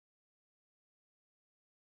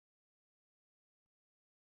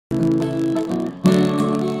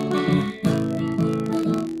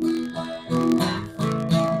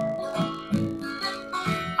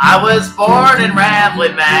I was born in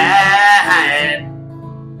Ramblin', man,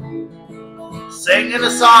 singing a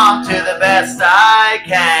song to the best I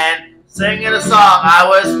can. Singing a song, I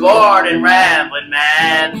was born in Ramblin',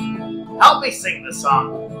 man. Help me sing the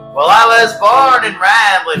song. Well, I was born in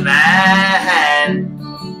Ramblin', man,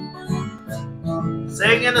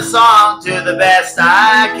 singing a song to the best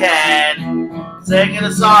I can. Singing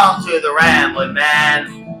a song to the Ramblin'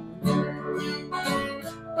 man.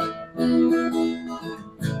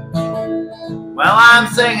 Well, I'm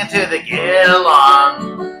singing to the get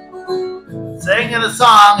along, singing a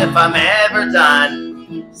song if I'm ever done.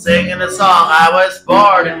 Singing a song, I was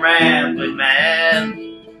born in Ramblin', man.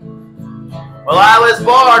 Well, I was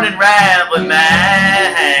born in Ramblin',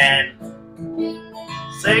 man,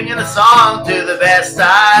 singing a song to the best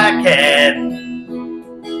I can.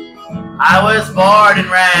 I was born in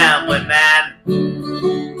Ramblin', man.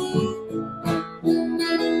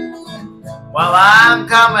 Well, I'm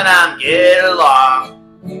coming, I'm getting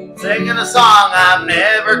along, singing a song I've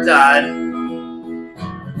never done.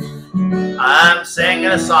 I'm singing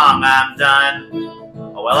a song I'm done.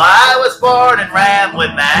 Well, I was born in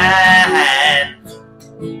Ramblin', man,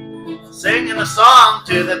 singing a song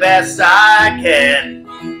to the best I can.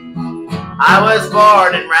 I was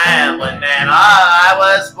born in Ramblin', man. I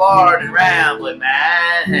was born in Ramblin',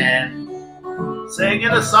 man,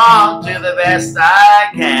 singing a song to the best I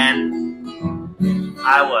can.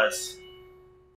 I was.